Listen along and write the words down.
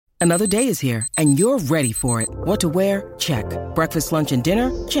Another day is here, and you're ready for it. What to wear? Check. Breakfast, lunch, and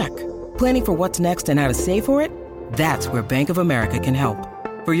dinner? Check. Planning for what's next and how to save for it? That's where Bank of America can help.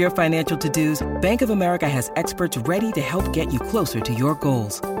 For your financial to-dos, Bank of America has experts ready to help get you closer to your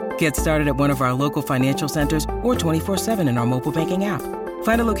goals. Get started at one of our local financial centers or 24/7 in our mobile banking app.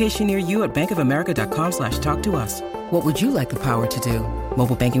 Find a location near you at bankofamerica.com/talktous. What would you like the power to do?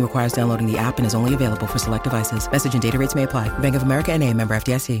 Mobile banking requires downloading the app and is only available for select devices. Message and data rates may apply. Bank of America NA, member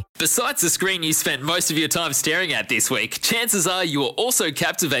FDIC. Besides the screen you spent most of your time staring at this week, chances are you are also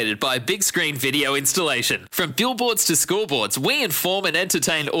captivated by a big screen video installation. From billboards to scoreboards, we inform and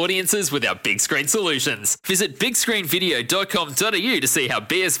entertain audiences with our big screen solutions. Visit bigscreenvideo.com.au to see how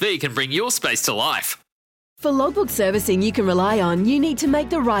BSV can bring your space to life. For logbook servicing you can rely on, you need to make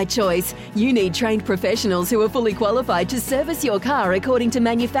the right choice. You need trained professionals who are fully qualified to service your car according to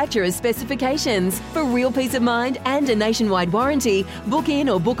manufacturer's specifications. For real peace of mind and a nationwide warranty, book in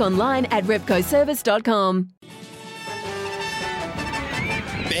or book online at repcoservice.com.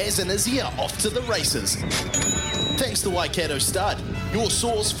 Baz and Izzy are off to the races. Thanks to Waikato Stud, your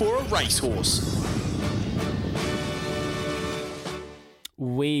source for a racehorse.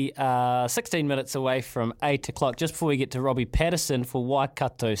 We are 16 minutes away from 8 o'clock. Just before we get to Robbie Patterson for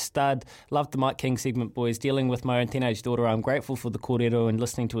Waikato Stud. Love the Mike King segment, boys. Dealing with my own teenage daughter, I'm grateful for the kōrero and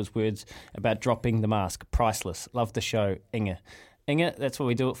listening to his words about dropping the mask. Priceless. Love the show, Inga. Inga, that's what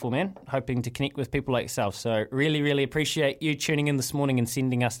we do it for, man. Hoping to connect with people like yourself. So really, really appreciate you tuning in this morning and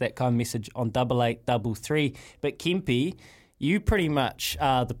sending us that kind message on 8833. But Kempi, you pretty much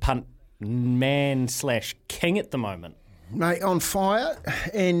are the punt man/king at the moment. Mate, on fire,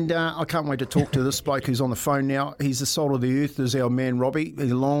 and I can't wait to talk to this bloke who's on the phone now. He's the soul of the earth, is our man Robbie.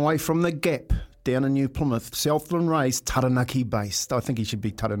 He's a long way from the Gap, down in New Plymouth, Southland raised, Taranaki based. I think he should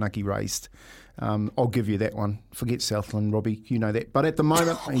be Taranaki raised. I'll give you that one. Forget Southland, Robbie, you know that. But at the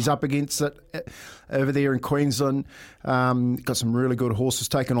moment, he's up against it over there in Queensland. Got some really good horses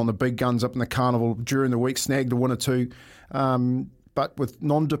taking on the big guns up in the carnival during the week, snagged a win or two. But with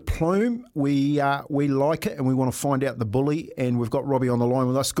Nom de Plume, we like it and we want to find out the bully. And we've got Robbie on the line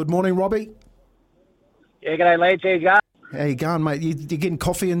with us. Good morning, Robbie. Yeah, g'day, lads. How you going? How you going, mate? You getting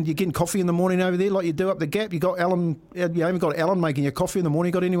coffee in the morning over there like you do up the Gap? You got Alan? You haven't got Alan making your coffee in the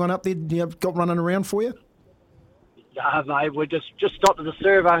morning? Got anyone up there? Got running around for you? Yeah, mate. We're just stopped at the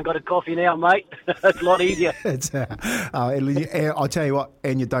servo and got a coffee now, mate. It's a lot easier. I'll tell you what,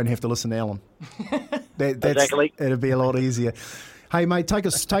 and you don't have to listen to Alan. Exactly. It'll be a lot easier. Hey, mate, take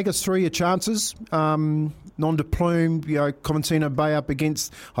us through your chances. Nom de Plume, Coventina Bay up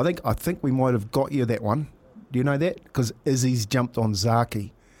against. I think we might have got you that one. Do you know that? Because Izzy's jumped on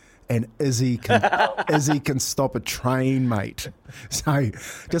Zaki, and Izzy can stop a train, mate. So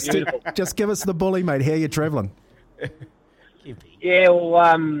just give us the bully, mate. How are you travelling? Yeah,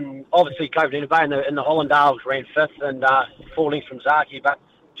 well, obviously Coventina Bay in the Hollandales ran fifth and 4 lengths from Zaki, but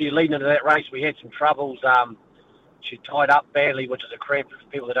leading into that race we had some troubles. She tied up badly, which is a cramp. For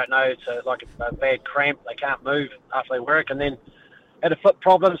people that don't know, it's like a bad cramp. They can't move after they work, and then had a foot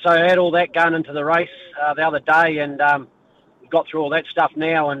problem, so I had all that going into the race the other day, and got through all that stuff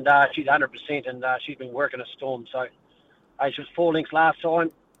now, and she's 100%, and she's been working a storm. So she was 4 lengths last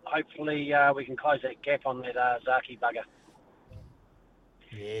time. Hopefully we can close that gap on that Zaki bugger.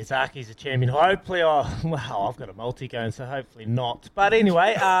 Yeah, Zaki's a champion. Hopefully, I've got a multi going, so hopefully not. But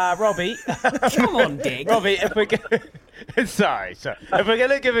anyway, Robbie. Come on, Dig. Robbie, if we're going sorry. If we're going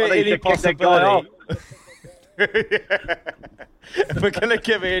to give it any possibility, if we're going to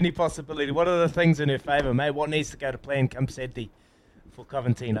give it any possibility, what are the things in her favour, mate? What needs to go to plan come Saturday for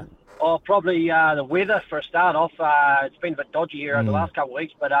Coventina? Oh, probably the weather for a start off. It's been a bit dodgy here over the last couple of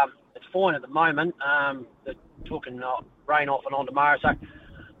weeks, but it's fine at the moment. They're talking rain off and on tomorrow, so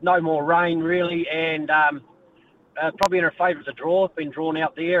no more rain really, and probably in her favour is a draw. It's been drawn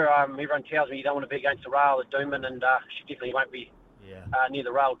out there. Everyone tells me you don't want to be against the rail at Doomben, and she definitely won't be near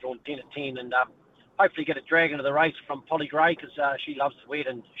the rail, drawn 10 at 10, and hopefully get a drag into the race from Polly Gray, because she loves the wet,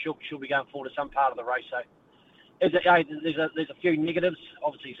 and she'll be going forward to some part of the race. So there's a few negatives,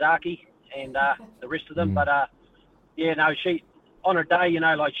 obviously Zaki and the rest of them, but she on her day,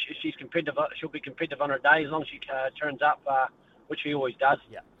 she's competitive. She'll be competitive on her day as long as she turns up, which she always does.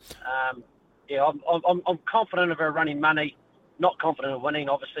 I'm confident of her running money. Not confident of winning.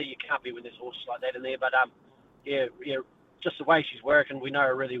 Obviously, you can't be with this horse like that in there. But just the way she's working, we know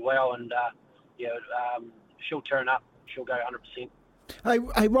her really well, and she'll turn up. She'll go 100%.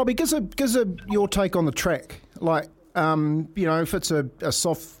 Hey, Robbie, give us your take on the track. Like, if it's a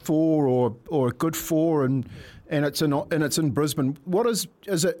soft 4 or a good 4, and it's in Brisbane. What is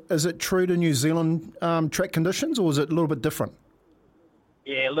it true to New Zealand track conditions, or is it a little bit different?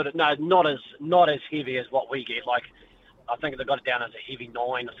 Yeah, not as heavy as what we get. Like, I think they got it down as a heavy 9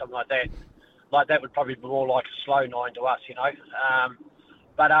 or something like that. Like, that would probably be more like a slow 9 to us, you know.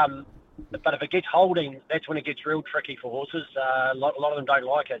 But if it gets holding, that's when it gets real tricky for horses. A lot of them don't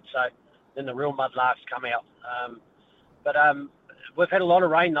like it, so then the real mudlarks come out. But we've had a lot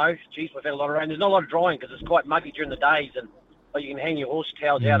of rain, though. Geez, we've had a lot of rain. There's not a lot of drying because it's quite muggy during the days, but you can hang your horse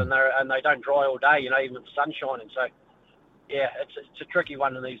towels out and they don't dry all day, you know, even with the sun shining. So, yeah, it's a tricky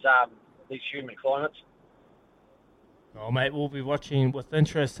one in these humid climates. Oh, mate, we'll be watching with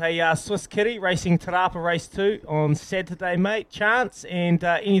interest. Hey, Swiss Kitty racing Te Rapa Race 2 on Saturday, mate. Chance, and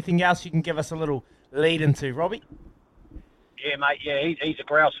anything else you can give us a little lead into, Robbie? Yeah, mate, yeah, he's a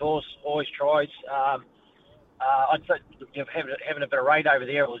grouse horse, always tries. I'd say having a bit of rain over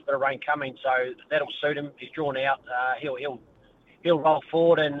there, there's a bit of rain coming, so that'll suit him. He's drawn out. He'll roll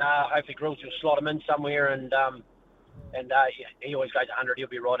forward, and hopefully Grills will slot him in somewhere, and he always goes 100. He'll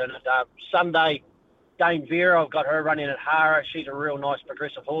be right in it. Sunday, Dame Vera, I've got her running at Hara. She's a real nice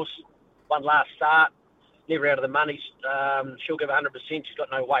progressive horse. Won last start, never out of the money. She'll give 100%. She's got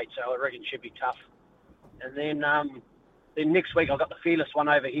no weight, so I reckon she'll be tough. And then next week I've got the Fearless one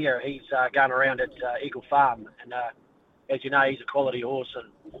over here. He's going around at Eagle Farm, and as you know, he's a quality horse,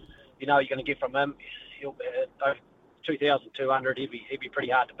 and you know you're going to get from him. He'll 2,200. He'd be pretty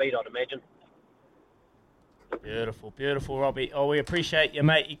hard to beat, I'd imagine. Beautiful, Robbie. Oh, we appreciate you,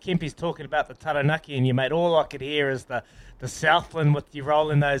 mate. Kempy's talking about the Taranaki, and you, mate, all I could hear is the Southland with you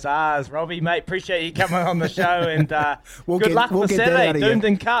rolling those R's. Robbie, mate, appreciate you coming on the show, and good luck for Saturday,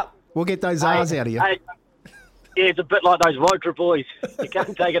 Doomben Cup. We'll get those R's out of you. Hey, yeah, it's a bit like those Vitra boys. You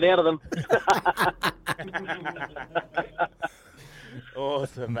can't take it out of them.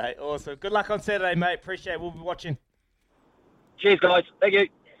 Awesome, mate. Awesome. Good luck on Saturday, mate. Appreciate it. We'll be watching. Cheers, guys. Thank you.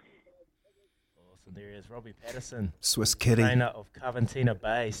 There he is, Robbie Patterson. Swiss Kitty. Trainer of Coventina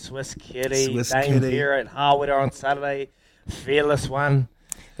Bay. Swiss Kitty. Dame Vera at Harwood on Saturday. Fearless one.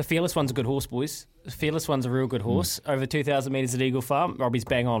 The Fearless one's a good horse, boys. The Fearless one's a real good horse. Over 2,000 metres at Eagle Farm. Robbie's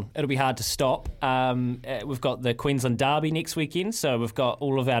bang on. It'll be hard to stop. We've got the Queensland Derby next weekend, so we've got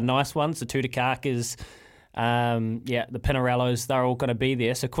all of our nice ones, the Tutakakas, the Pinarellos, they're all going to be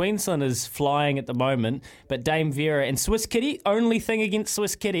there. So Queensland is flying at the moment, but Dame Vera and Swiss Kitty, only thing against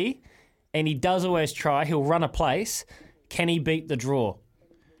Swiss Kitty, and he does always try, he'll run a place. Can he beat the draw?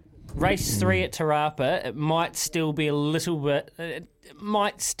 Race 3 at Te Rapa, it might still be a little bit... It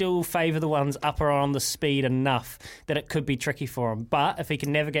might still favour the ones up on the speed enough that it could be tricky for him. But if he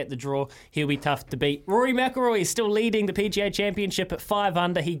can navigate the draw, he'll be tough to beat. Rory McIlroy is still leading the PGA Championship at 5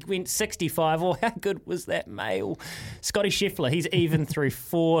 under. He went 65. Oh, how good was that male? Scotty Scheffler, he's even through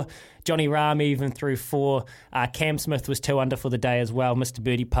 4. Johnny Rahm even through 4. Cam Smith was 2 under for the day as well. Mr.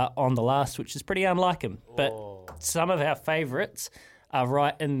 Birdie putt on the last, which is pretty unlike him. But some of our favourites are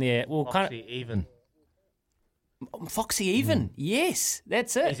right in there. Well, Foxy even. Foxy even, yes,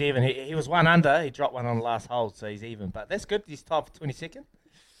 that's it. He's even. He was 1 under. He dropped one on the last hole, so he's even. But that's good. He's tied for 22nd.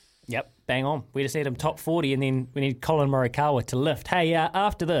 Yep, bang on. We just need him top 40, and then we need Colin Morikawa to lift. Hey,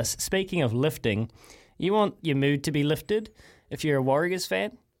 after this, speaking of lifting, you want your mood to be lifted if you're a Warriors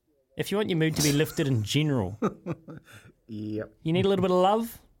fan? If you want your mood to be lifted in general, yep. You need a little bit of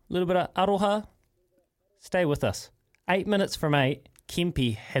love, a little bit of aroha. Stay with us. 8 minutes from 8,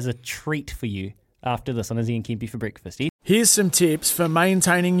 Kempy has a treat for you. After this on Izzy and Kempy for breakfast. Here's some tips for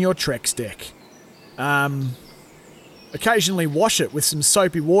maintaining your Trex deck. Occasionally wash it with some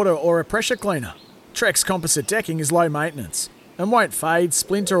soapy water or a pressure cleaner. Trex composite decking is low maintenance and won't fade,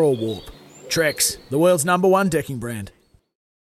 splinter or warp. Trex, the world's #1 decking brand.